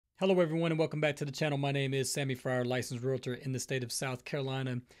Hello everyone and welcome back to the channel. My name is Sammy Fryer, licensed realtor in the state of South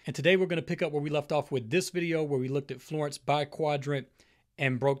Carolina. And today we're going to pick up where we left off with this video where we looked at Florence by quadrant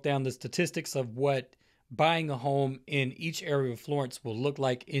and broke down the statistics of what buying a home in each area of Florence will look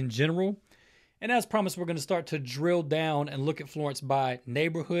like in general. And as promised, we're going to start to drill down and look at Florence by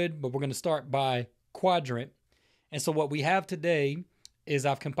neighborhood, but we're going to start by quadrant. And so what we have today is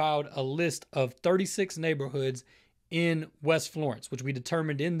I've compiled a list of 36 neighborhoods in West Florence, which we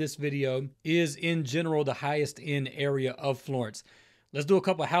determined in this video is in general the highest end area of Florence. Let's do a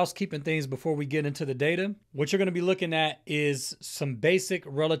couple of housekeeping things before we get into the data. What you're going to be looking at is some basic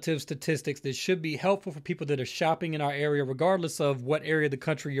relative statistics that should be helpful for people that are shopping in our area, regardless of what area of the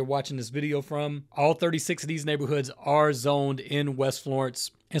country you're watching this video from. All 36 of these neighborhoods are zoned in West Florence,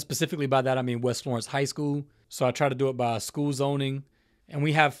 and specifically by that I mean West Florence High School. So I try to do it by school zoning. And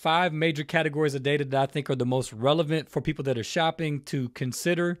we have 5 major categories of data that I think are the most relevant for people that are shopping to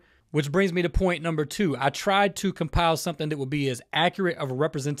consider, which brings me to point number 2. I tried to compile something that would be as accurate of a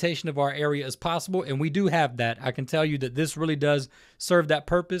representation of our area as possible, and we do have that. I can tell you that this really does serve that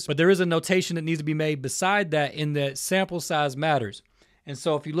purpose, but there is a notation that needs to be made beside that in that sample size matters. And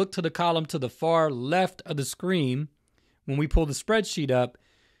so if you look to the column to the far left of the screen, when we pull the spreadsheet up,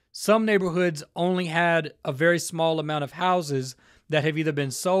 some neighborhoods only had a very small amount of houses that have either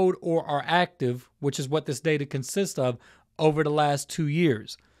been sold or are active, which is what this data consists of, over the last 2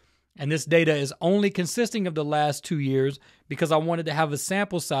 years. And this data is only consisting of the last 2 years because I wanted to have a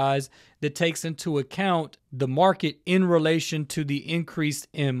sample size that takes into account the market in relation to the increase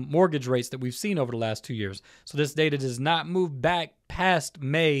in mortgage rates that we've seen over the last 2 years. So this data does not move back past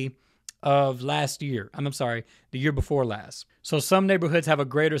May of last year. I'm sorry, the year before last. So some neighborhoods have a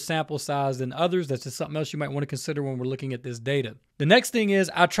greater sample size than others. That's just something else you might want to consider when we're looking at this data. The next thing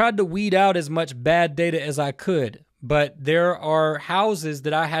is I tried to weed out as much bad data as I could, but there are houses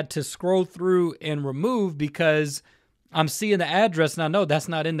that I had to scroll through and remove because I'm seeing the address and I know that's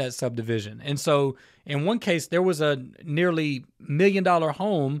not in that subdivision. And so in one case, there was a nearly $1 million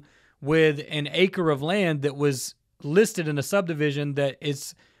home with an acre of land that was listed in a subdivision that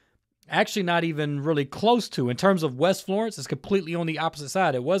it's actually not even really close to. In terms of West Florence, it's completely on the opposite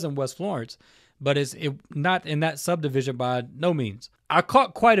side. It was in West Florence, but it's not in that subdivision by no means. I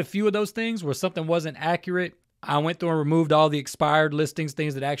caught quite a few of those things where something wasn't accurate. I went through and removed all the expired listings,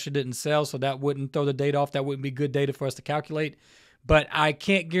 things that actually didn't sell, so that wouldn't throw the data off. That wouldn't be good data for us to calculate. But I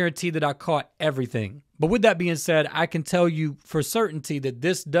can't guarantee that I caught everything. But with that being said, I can tell you for certainty that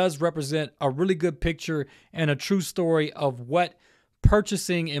this does represent a really good picture and a true story of what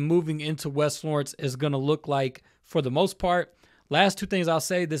purchasing and moving into West Florence is going to look like for the most part. Last 2 things I'll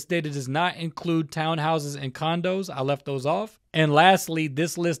say, this data does not include townhouses and condos. I left those off. And lastly,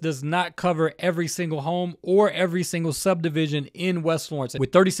 this list does not cover every single home or every single subdivision in West Florence.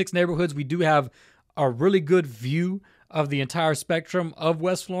 With 36 neighborhoods, we do have a really good view of the entire spectrum of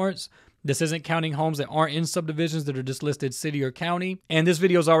West Florence. This isn't counting homes that aren't in subdivisions that are just listed city or county. And this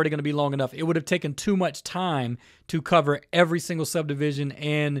video is already going to be long enough. It would have taken too much time to cover every single subdivision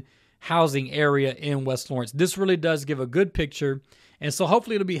and housing area in West Florence. This really does give a good picture. And so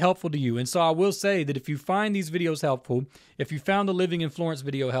hopefully it'll be helpful to you. And so I will say that if you find these videos helpful, if you found the Living in Florence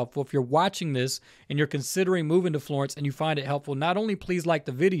video helpful, if you're watching this and you're considering moving to Florence and you find it helpful, not only please like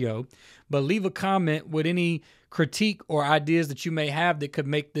the video, but leave a comment with any critique or ideas that you may have that could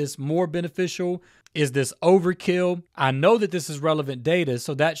make this more beneficial. Is this overkill? I know that this is relevant data,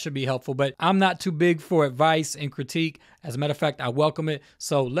 so that should be helpful, but I'm not too big for advice and critique. As a matter of fact, I welcome it.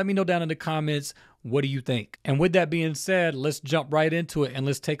 So let me know down in the comments, what do you think? And with that being said, let's jump right into it and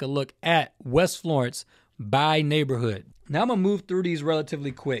let's take a look at West Florence by neighborhood. Now I'm gonna move through these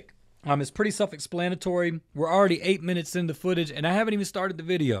relatively quick. It's pretty self-explanatory. We're already 8 minutes into footage and I haven't even started the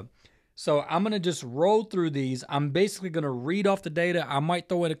video. So I'm going to just roll through these. I'm basically going to read off the data. I might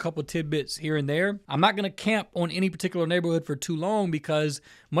throw in a couple tidbits here and there. I'm not going to camp on any particular neighborhood for too long because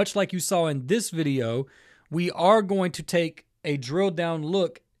much like you saw in this video, we are going to take a drill down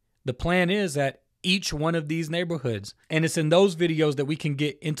look. The plan is at each one of these neighborhoods. And it's in those videos that we can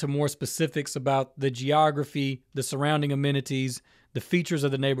get into more specifics about the geography, the surrounding amenities, the features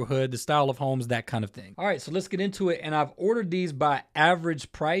of the neighborhood, the style of homes, that kind of thing. All right, so let's get into it. And I've ordered these by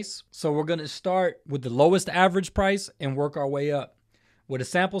average price. So we're going to start with the lowest average price and work our way up. With a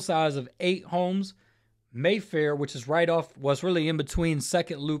sample size of 8 homes, Mayfair, which is right off, was really in between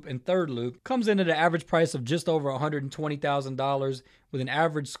second loop and third loop, comes in at an average price of just over $120,000 with an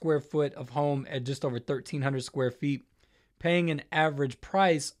average square foot of home at just over 1,300 square feet, paying an average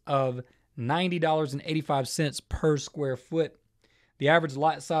price of $90.85 per square foot. The average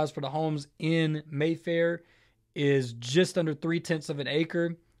lot size for the homes in Mayfair is just under 3/10 of an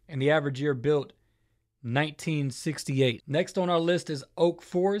acre, and the average year built 1968. Next on our list is Oak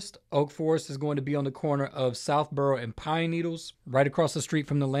Forest. Oak Forest is going to be on the corner of Southborough and Pine Needles, right across the street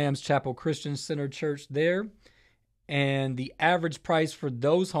from the Lamb's Chapel Christian Center Church there. And the average price for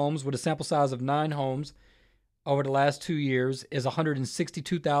those homes, with a sample size of 9 homes over the last 2 years, is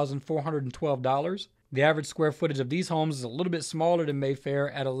 $162,412. The average square footage of these homes is a little bit smaller than Mayfair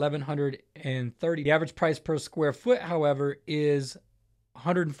at 1,130. The average price per square foot, however, is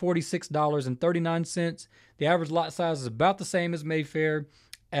 $146.39. The average lot size is about the same as Mayfair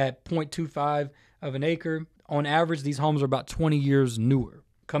at 0.25 of an acre. On average, these homes are about 20 years newer,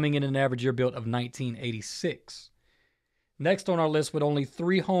 coming in an average year built of 1986. Next on our list with only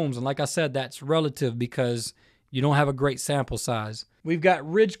 3 homes, and like I said, that's relative because you don't have a great sample size. We've got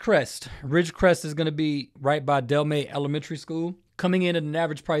Ridgecrest. Ridgecrest is going to be right by Delmay Elementary School, coming in at an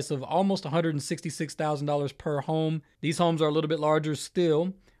average price of almost $166,000 per home. These homes are a little bit larger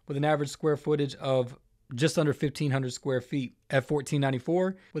still, with an average square footage of just under 1,500 square feet at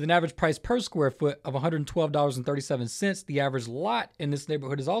 $1,494, with an average price per square foot of $112.37. The average lot in this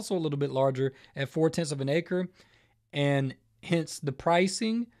neighborhood is also a little bit larger at 0.4 of an acre, and hence the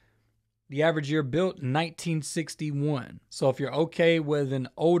pricing. The average year built 1961. So if you're okay with an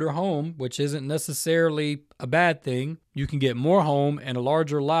older home, which isn't necessarily a bad thing, you can get more home and a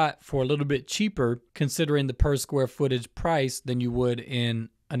larger lot for a little bit cheaper, considering the per square footage price, than you would in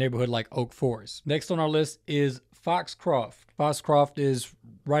a neighborhood like Oak Forest. Next on our list is Foxcroft. Foxcroft is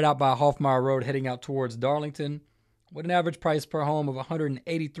right out by Hoffmeyer Road heading out towards Darlington, with an average price per home of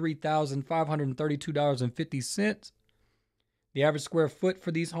 $183,532.50. The average square foot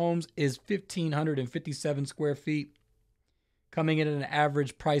for these homes is 1,557 square feet, coming in at an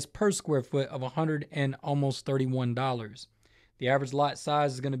average price per square foot of almost $31. The average lot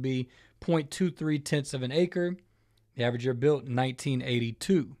size is going to be 0.23 of an acre. The average year built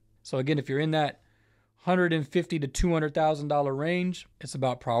 1982. So again, if you're in that $150,000 to $200,000 range, it's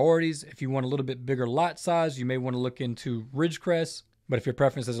about priorities. If you want a little bit bigger lot size, you may want to look into Ridgecrest. But if your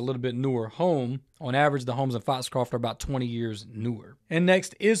preference is a little bit newer home, on average, the homes in Foxcroft are about 20 years newer. And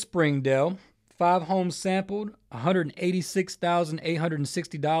next is Springdale. 5 homes sampled,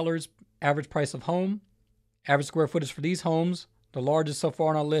 $186,860 average price of home. Average square footage for these homes, the largest so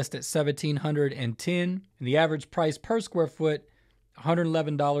far on our list at 1,710. And the average price per square foot,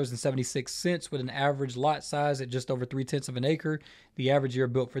 $111.76, with an average lot size at just over 0.3 of an acre. The average year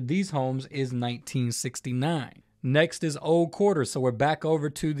built for these homes is 1969. Next is Old Quarter. So we're back over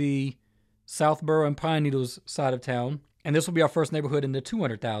to the Southborough and Pine Needles side of town. And this will be our first neighborhood in the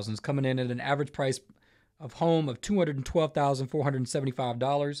 200,000s, coming in at an average price of home of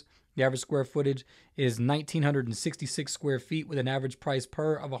 $212,475. The average square footage is 1,966 square feet, with an average price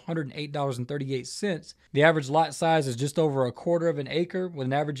per of $108.38. The average lot size is just over 1/4 of an acre, with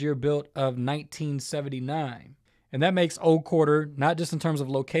an average year built of 1979. And that makes Old Quarter, not just in terms of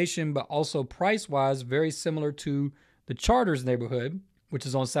location, but also price-wise, very similar to the Charters neighborhood, which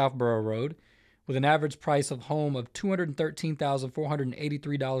is on Southborough Road, with an average price of home of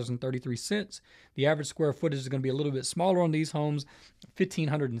 $213,483.33. The average square footage is going to be a little bit smaller on these homes,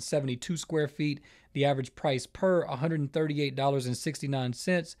 1,572 square feet. The average price per,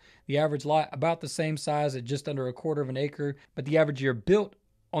 $138.69. The average lot, about the same size at just under 1/4 of an acre, but the average year built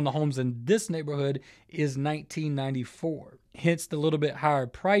on the homes in this neighborhood is 1994. Hence the little bit higher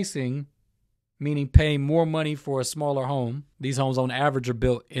pricing, meaning paying more money for a smaller home. These homes on average are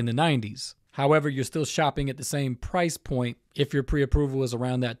built in the 90s. However, you're still shopping at the same price point if your pre-approval is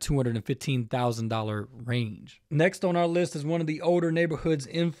around that $215,000 range. Next on our list is one of the older neighborhoods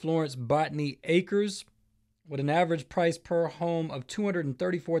in Florence, Botany Acres, with an average price per home of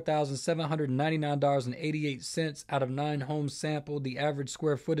 $234,799.88 out of 9 homes sampled. The average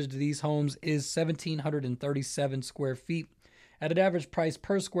square footage of these homes is 1,737 square feet at an average price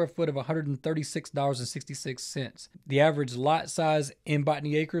per square foot of $136.66. The average lot size in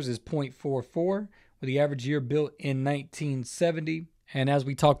Botany Acres is 0.44, with the average year built in 1970. And as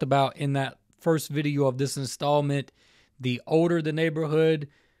we talked about in that first video of this installment, the older the neighborhood,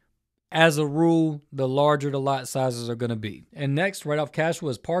 as a rule, the larger the lot sizes are going to be. And next, right off Cashapp,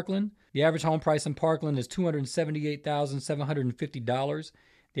 is Parkland. The average home price in Parkland is $278,750.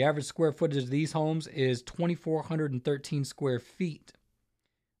 The average square footage of these homes is 2,413 square feet,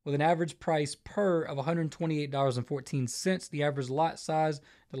 with an average price per of $128.14. The average lot size,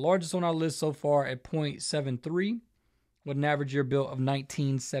 the largest on our list so far, at 0.73, with an average year built of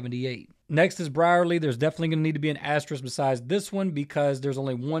 1978. Next is Briarly. There's definitely going to need to be an asterisk besides this one because there's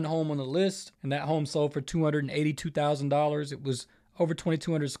only one home on the list, and that home sold for $282,000. It was over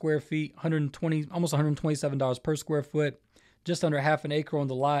 2,200 square feet, almost $127 per square foot. just under half an acre on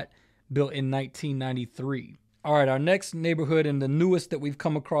the lot, built in 1993. All right, our next neighborhood and the newest that we've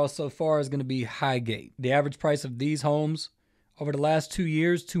come across so far is going to be Highgate. The average price of these homes over the last 2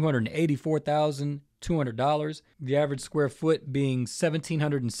 years, $284,200. The average square foot being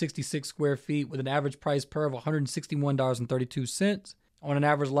 1,766 square feet with an average price per of $161.32 on an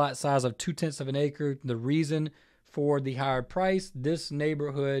average lot size of 0.2 of an acre. The reason for the higher price, this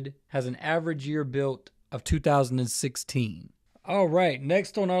neighborhood has an average year built of 2016. All right,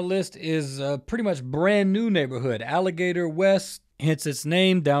 next on our list is a pretty much brand new neighborhood, Alligator West, hence its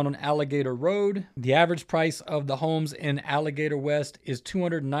name, down on Alligator Road. The average price of the homes in Alligator West is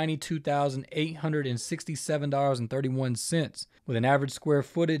 $292,867.31 with an average square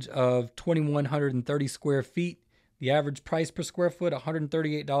footage of 2,130 square feet. The average price per square foot,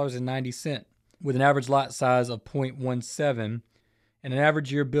 $138.90 with an average lot size of 0.17 and an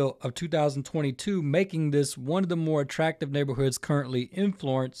average year built of 2022, making this one of the more attractive neighborhoods currently in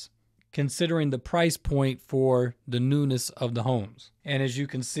Florence, considering the price point for the newness of the homes. And as you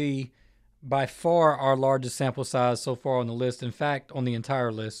can see, by far our largest sample size so far on the list, in fact, on the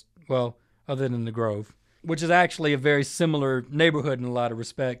entire list, well, other than the Grove, which is actually a very similar neighborhood in a lot of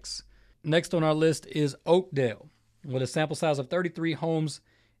respects. Next on our list is Oakdale, with a sample size of 33 homes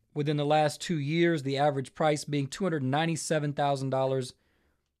within the last 2 years, the average price being $297,000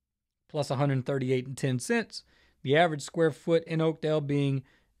 plus $138.10. The average square foot in Oakdale being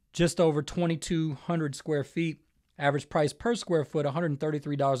just over 2,200 square feet. Average price per square foot,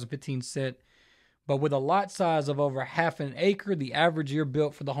 $133.15. But with a lot size of over half an acre, the average year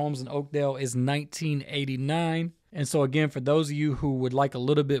built for the homes in Oakdale is 1989. And so again, for those of you who would like a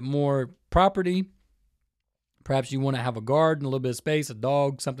little bit more property, perhaps you want to have a garden, a little bit of space, a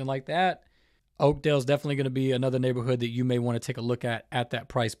dog, something like that, Oakdale is definitely going to be another neighborhood that you may want to take a look at that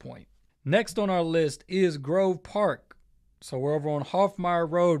price point. Next on our list is Grove Park. So we're over on Hoffmeyer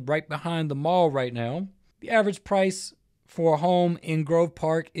Road, right behind the mall right now. The average price for a home in Grove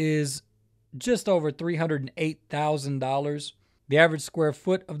Park is just over $308,000. The average square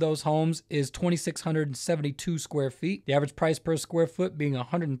foot of those homes is 2,672 square feet. The average price per square foot being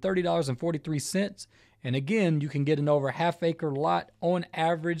 $130.43. And again, you can get an over half acre lot on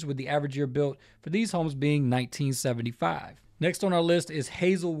average, with the average year built for these homes being 1975. Next on our list is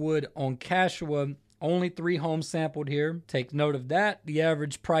Hazelwood on Cashapp. Only 3 homes sampled here. Take note of that. The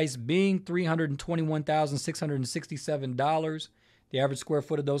average price being $321,667. The average square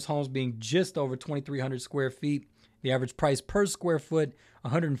foot of those homes being just over 2,300 square feet. The average price per square foot,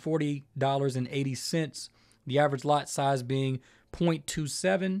 $140.80. The average lot size being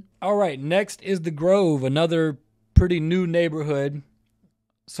 0.27. All right, next is the Grove, another pretty new neighborhood.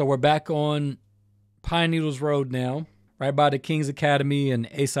 So we're back on Pine Needles Road now, right by the King's Academy and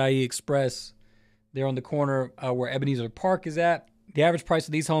Acai Express. They're on the corner where Ebenezer Park is at. The average price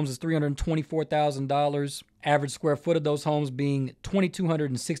of these homes is $324,000. Average square foot of those homes being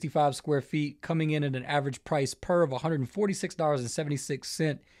 2,265 square feet, coming in at an average price per of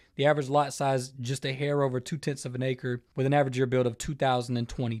 $146.76. The average lot size just a hair over 0.2 of an acre, with an average year build of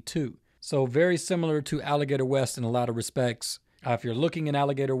 2022. So very similar to Alligator West in a lot of respects. If you're looking in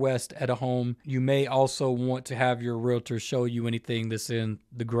Alligator West at a home, you may also want to have your realtor show you anything that's in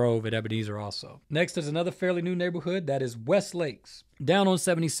the Grove at Ebenezer also. Next is another fairly new neighborhood, that is West Lakes. Down on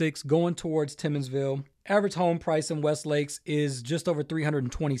 76, going towards Timmonsville. Average home price in West Lakes is just over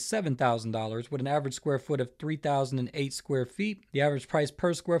 $327,000 with an average square foot of 3,008 square feet. The average price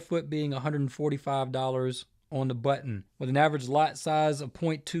per square foot being $145 on the button. With an average lot size of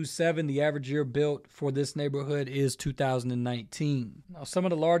 0.27, the average year built for this neighborhood is 2019. Now, some of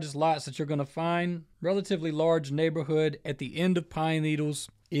the largest lots that you're going to find, relatively large neighborhood at the end of Pine Needles,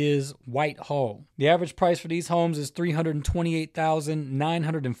 is Whitehall. The average price for these homes is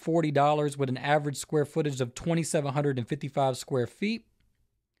 $328,940 with an average square footage of 2,755 square feet.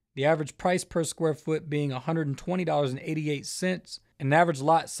 The average price per square foot being $120.88, an average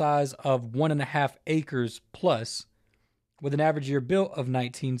lot size of 1.5 acres plus, with an average year built of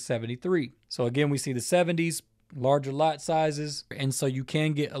 1973. So again, we see the 70s, larger lot sizes, and so you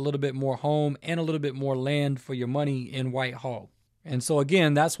can get a little bit more home and a little bit more land for your money in Whitehall. And so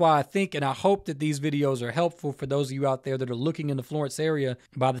again, that's why I think and I hope that these videos are helpful for those of you out there that are looking in the Florence area.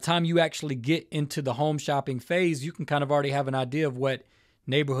 By the time you actually get into the home shopping phase, you can kind of already have an idea of what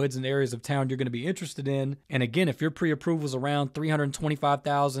neighborhoods and areas of town you're going to be interested in. And again, if your pre-approval is around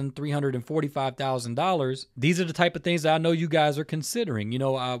 $325,000, $345,000, these are the type of things that I know you guys are considering. You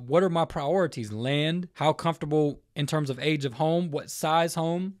know, what are my priorities? Land, how comfortable in terms of age of home, what size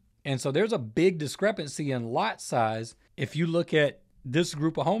home. And so there's a big discrepancy in lot size. If you look at this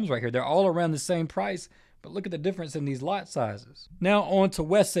group of homes right here, they're all around the same price, But look at the difference in these lot sizes. Now on to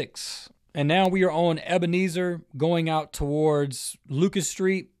Wessex. And now we are on Ebenezer going out towards Lucas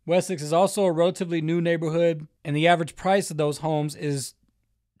Street. Wessex is also a relatively new neighborhood, and the average price of those homes is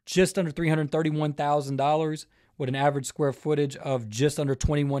just under $331,000 with an average square footage of just under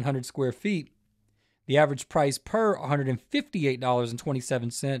 2,100 square feet. The average price per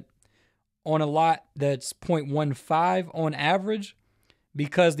 $158.27 on a lot that's 0.15 on average,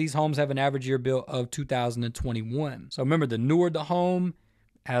 because these homes have an average year built of 2021. So remember, the newer the home,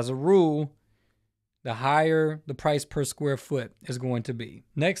 as a rule, the higher the price per square foot is going to be.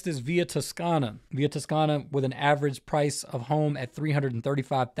 Next is Via Toscana. Via Toscana with an average price of home at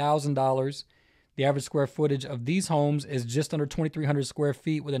 $335,000. The average square footage of these homes is just under 2,300 square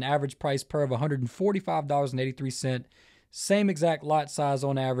feet with an average price per of $145.83. Same exact lot size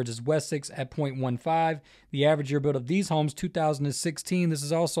on average as Wessex at 0.15. The average year built of these homes, 2016. This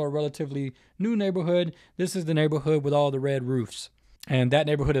is also a relatively new neighborhood. This is the neighborhood with all the red roofs. And that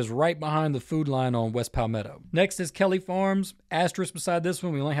neighborhood is right behind the food line on West Palmetto. Next is Kelly Farms. Asterisk beside this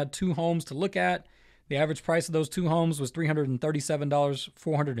one, we only had 2 homes to look at. The average price of those 2 homes was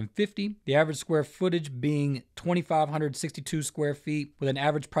 $337,450. The average square footage being 2,562 square feet with an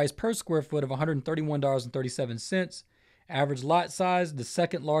average price per square foot of $131.37. Average lot size, the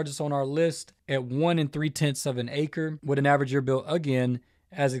second largest on our list at 1 3/10 of an acre with an average year built, again,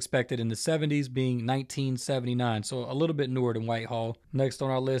 as expected in the 70s, being 1979. So a little bit newer than Whitehall. Next on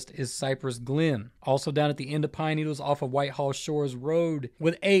our list is Cypress Glen. Also down at the end of Pine Needles off of Whitehall Shores Road.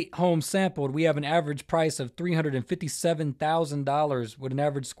 With 8 homes sampled, we have an average price of $357,000 with an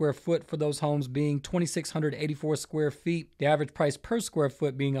average square foot for those homes being 2,684 square feet. The average price per square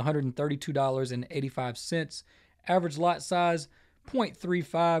foot being $132.85. Average lot size,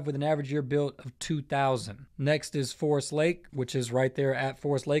 0.35 with an average year built of 2,000. Next is Forest Lake, which is right there at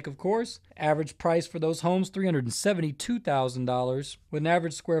Forest Lake, of course. Average price for those homes, $372,000 with an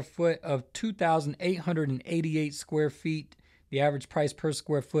average square foot of 2,888 square feet. The average price per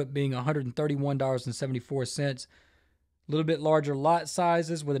square foot being $131.74. A little bit larger lot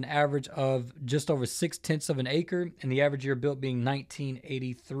sizes with an average of just over 6/10 of an acre, and the average year built being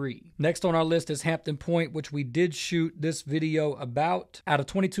 1983. Next on our list is Hampton Point, which we did shoot this video about. Out of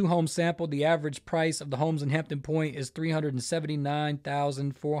 22 homes sampled, the average price of the homes in Hampton Point is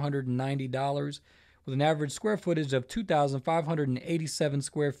 $379,490 with an average square footage of 2,587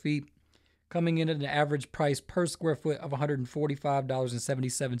 square feet, coming in at an average price per square foot of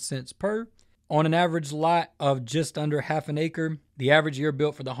 $145.77 per. On an average lot of just under half an acre, the average year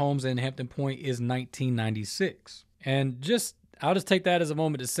built for the homes in Hampton Point is 1996. And I'll just take that as a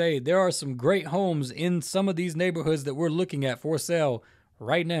moment to say there are some great homes in some of these neighborhoods that we're looking at for sale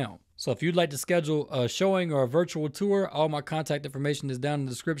right now. So if you'd like to schedule a showing or a virtual tour, all my contact information is down in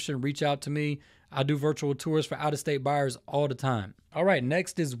the description. Reach out to me. I do virtual tours for out-of-state buyers all the time. All right,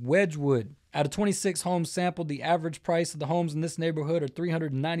 next is Wedgwood. Out of 26 homes sampled, the average price of the homes in this neighborhood are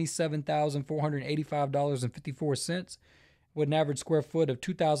 $397,485.54 with an average square foot of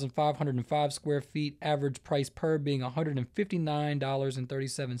 2,505 square feet, average price per being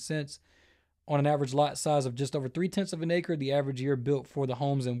 $159.37. On an average lot size of just over 3/10 of an acre, the average year built for the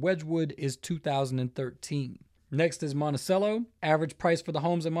homes in Wedgwood is 2013. Next is Monticello. Average price for the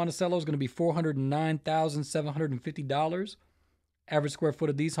homes in Monticello is going to be $409,750. Average square foot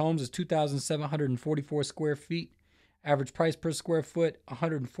of these homes is 2,744 square feet. Average price per square foot,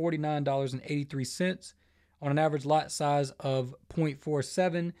 $149.83. On an average lot size of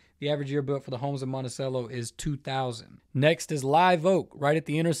 0.47, the average year built for the homes in Monticello is 2,000. Next is Live Oak, right at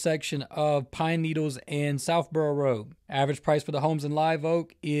the intersection of Pine Needles and Southborough Road. Average price for the homes in Live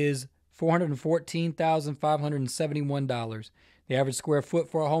Oak is $414,571. The average square foot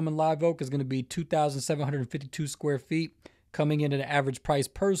for a home in Live Oak is going to be 2,752 square feet, coming in at an average price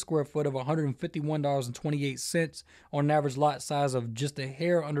per square foot of $151.28 on an average lot size of just a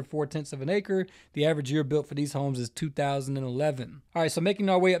hair under 4/10 of an acre. The average year built for these homes is 2011. All right, so making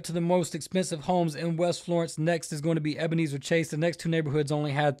our way up to the most expensive homes in West Florence, next is going to be Ebenezer Chase. The next 2 neighborhoods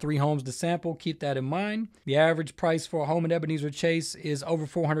only had 3 homes to sample. Keep that in mind. The average price for a home in Ebenezer Chase is over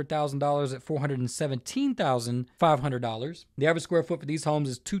 $400,000 at $417,500. The average square foot for these homes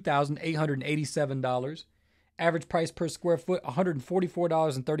is $2,887. Average price per square foot,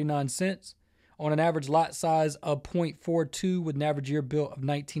 $144.39 on an average lot size of 0.42 with an average year built of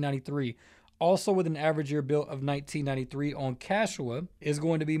 1993. Also with an average year built of 1993 on Cashapp is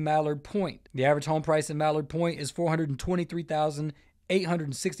going to be Mallard Point. The average home price in Mallard Point is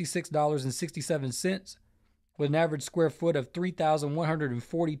 $423,866.67 with an average square foot of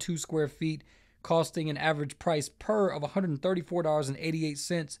 3,142 square feet, costing an average price per of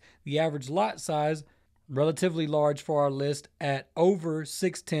 $134.88. The average lot size, relatively large for our list at over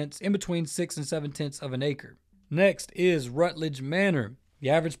 6/10, in between 6 and 7/10 of an acre. Next is Rutledge Manor. The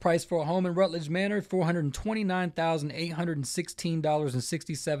average price for a home in Rutledge Manor,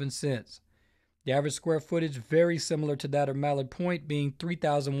 $429,816.67. The average square footage, very similar to that of Mallard Point, being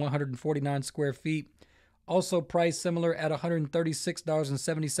 3,149 square feet. Also priced similar at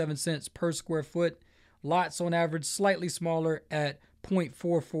 $136.77 per square foot. Lots on average slightly smaller at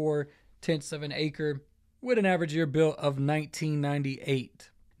 0.44 tenths of an acre, with an average year built of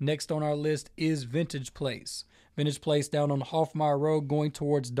 1998. Next on our list is Vintage Place. Vintage Place down on Hoffmeyer Road going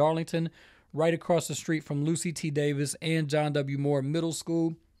towards Darlington, right across the street from Lucy T. Davis and John W. Moore Middle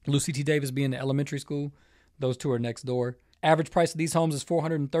School. Lucy T. Davis being the elementary school. Those two are next door. Average price of these homes is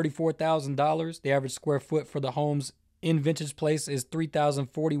 $434,000. The average square foot for the homes in Vintage Place is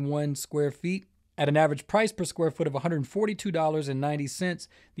 3,041 square feet. At an average price per square foot of $142.90,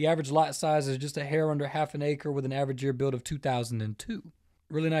 the average lot size is just a hair under half an acre with an average year build of 2002.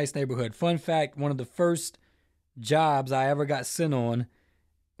 Really nice neighborhood. Fun fact, one of the first jobs I ever got sent on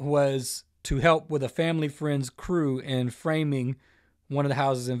was to help with a family friend's crew in framing one of the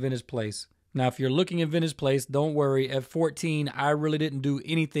houses in Vintage Place. Now, if you're looking in Vintage Place, don't worry. At 14, I really didn't do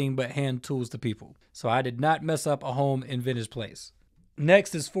anything but hand tools to people. So I did not mess up a home in Vintage Place.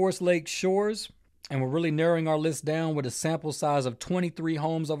 Next is Forest Lake Shores. And we're really narrowing our list down with a sample size of 23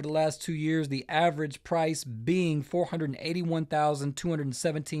 homes over the last 2 years. The average price being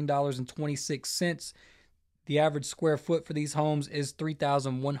 $481,217.26. The average square foot for these homes is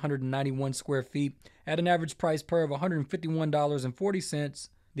 3,191 square feet at an average price per of $151.40.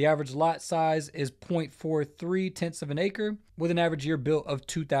 The average lot size is 0.43 tenths of an acre with an average year built of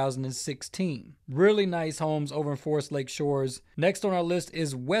 2016. Really nice homes over in Forest Lake Shores. Next on our list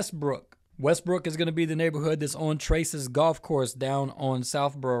is Westbrook. Westbrook is going to be the neighborhood that's on Trace's golf course down on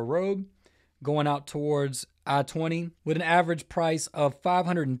Southborough Road, going out towards I-20, with an average price of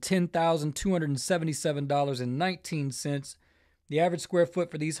 $510,277.19. The average square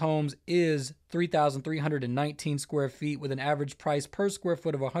foot for these homes is 3,319 square feet, with an average price per square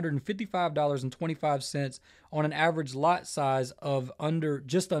foot of $155.25 on an average lot size of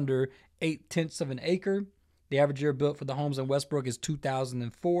just under 8/10 of an acre. The average year built for the homes in Westbrook is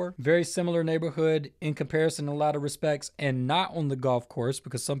 2004. Very similar neighborhood in comparison in a lot of respects, and not on the golf course,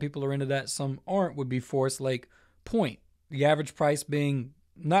 because some people are into that, some aren't, would be Forest Lake Point. The average price being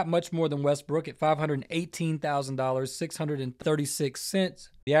not much more than Westbrook at $518,636.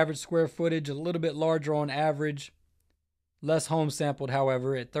 The average square footage a little bit larger on average. Less homes sampled,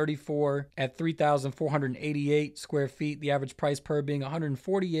 however, at 34 at 3,488 square feet. The average price per being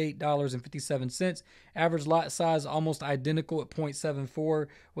 $148.57. Average lot size almost identical at 0.74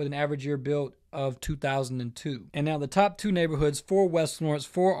 with an average year built of 2002. And now the top two neighborhoods for West Florence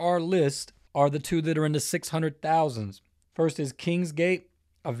for our list are the two that are in the 600,000s. First is Kingsgate,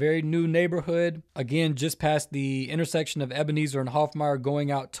 a very new neighborhood. Again, just past the intersection of Ebenezer and Hoffmeyer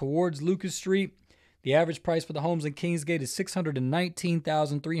going out towards Lucas Street. The average price for the homes in Kingsgate is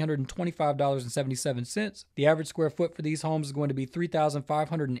 $619,325.77. The average square foot for these homes is going to be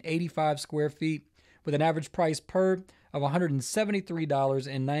 3,585 square feet with an average price per of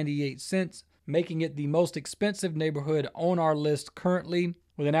 $173.98, making it the most expensive neighborhood on our list currently.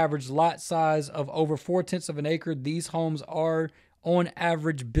 With an average lot size of over 4/10 of an acre, these homes are on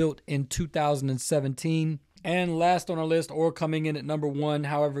average built in 2017. And last on our list, or coming in at number one,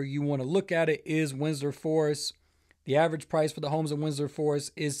 however you want to look at it, is Windsor Forest. The average price for the homes in Windsor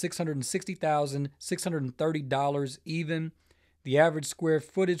Forest is $660,630 even. The average square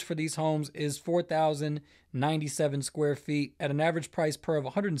footage for these homes is 4,097 square feet at an average price per of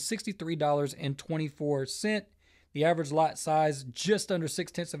 $163.24. The average lot size just under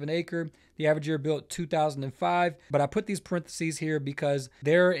 6/10 of an acre. The average year built 2005. But I put these parentheses here because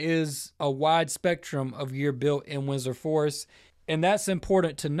there is a wide spectrum of year built in Windsor Forest. And that's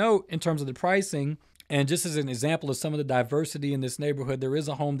important to note in terms of the pricing. And just as an example of some of the diversity in this neighborhood, there is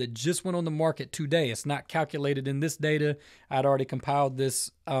a home that just went on the market today. It's not calculated in this data. I'd already compiled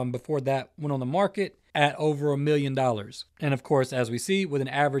this before that went on the market at over $1 million. And of course, as we see, with an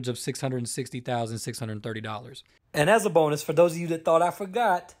average of $660,630. And as a bonus, for those of you that thought I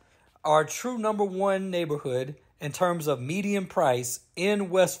forgot, our true number one neighborhood in terms of median price in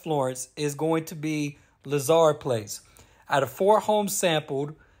West Florence is going to be Lazard Place. Out of 4 homes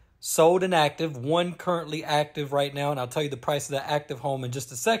sampled, sold and active, 1 currently active right now, and I'll tell you the price of that active home in just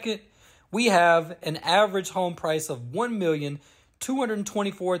a second, we have an average home price of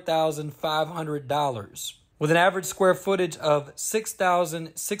 $1,224,500 with an average square footage of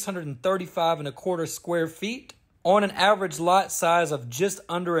 6,635 1/4 square feet. On an average lot size of just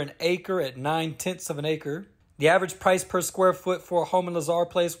under an acre at 9/10 of an acre, the average price per square foot for a home in Lazar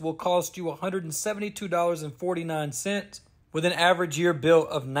Place will cost you $172.49 with an average year built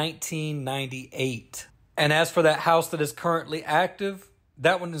of 1998. And as for that house that is currently active,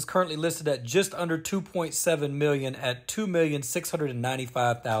 that one is currently listed at just under $2.7 million at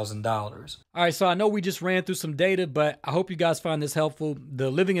 $2,695,000. All right, so I know we just ran through some data, but I hope you guys find this helpful. The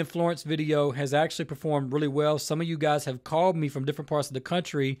Living in Florence video has actually performed really well. Some of you guys have called me from different parts of the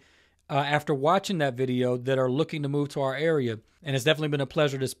country after watching that video that are looking to move to our area. And it's definitely been a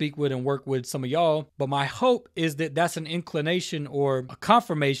pleasure to speak with and work with some of y'all. But my hope is that that's an inclination or a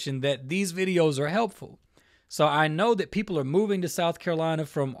confirmation that these videos are helpful. So I know that people are moving to South Carolina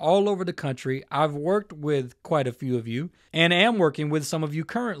from all over the country. I've worked with quite a few of you and am working with some of you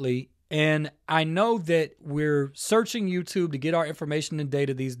currently. And I know that we're searching YouTube to get our information and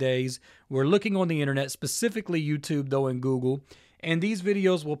data these days. We're looking on the internet, specifically YouTube though and Google. And these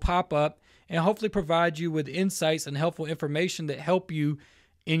videos will pop up and hopefully provide you with insights and helpful information that help you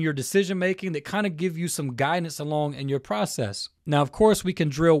in your decision making, that kind of give you some guidance along in your process. Now, of course, we can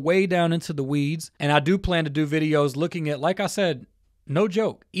drill way down into the weeds, and I do plan to do videos looking at, like I said, no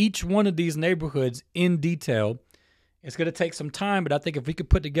joke, each one of these neighborhoods in detail. It's going to take some time, but I think if we could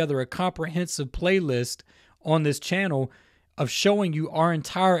put together a comprehensive playlist on this channel of showing you our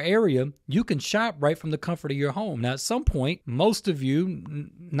entire area, you can shop right from the comfort of your home. Now, at some point, most of you,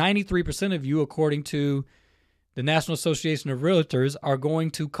 93% of you, according to the National Association of Realtors, are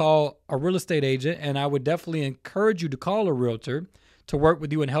going to call a real estate agent, and I would definitely encourage you to call a realtor to work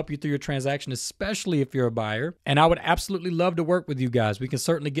with you and help you through your transaction, especially if you're a buyer. And I would absolutely love to work with you guys. We can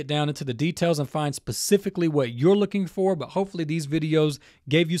certainly get down into the details and find specifically what you're looking for, but hopefully these videos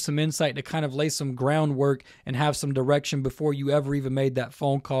gave you some insight to kind of lay some groundwork and have some direction before you ever even made that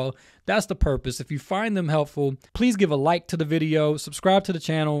phone call. That's the purpose. If you find them helpful, please give a like to the video, subscribe to the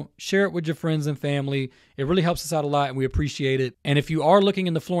channel, share it with your friends and family. It really helps us out a lot and we appreciate it. And if you are looking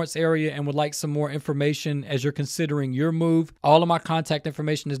in the Florence area and would like some more information as you're considering your move, all of my contact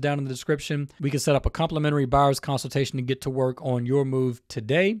information is down in the description. We can set up a complimentary buyer's consultation to get to work on your move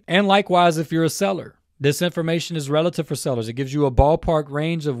today. And likewise, if you're a seller, this information is relative for sellers. It gives you a ballpark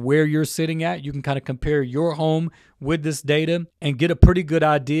range of where you're sitting at. You can kind of compare your home with this data and get a pretty good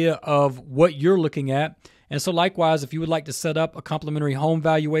idea of what you're looking at. And so likewise, if you would like to set up a complimentary home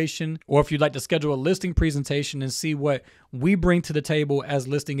valuation, or if you'd like to schedule a listing presentation and see what we bring to the table as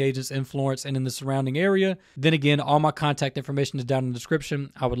listing agents in Florence and in the surrounding area, then again, all my contact information is down in the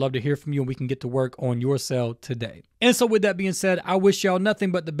description. I would love to hear from you and we can get to work on your sale today. And so with that being said, I wish y'all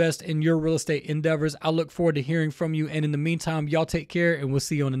nothing but the best in your real estate endeavors. I look forward to hearing from you. And in the meantime, y'all take care and we'll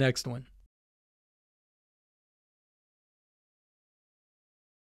see you on the next one.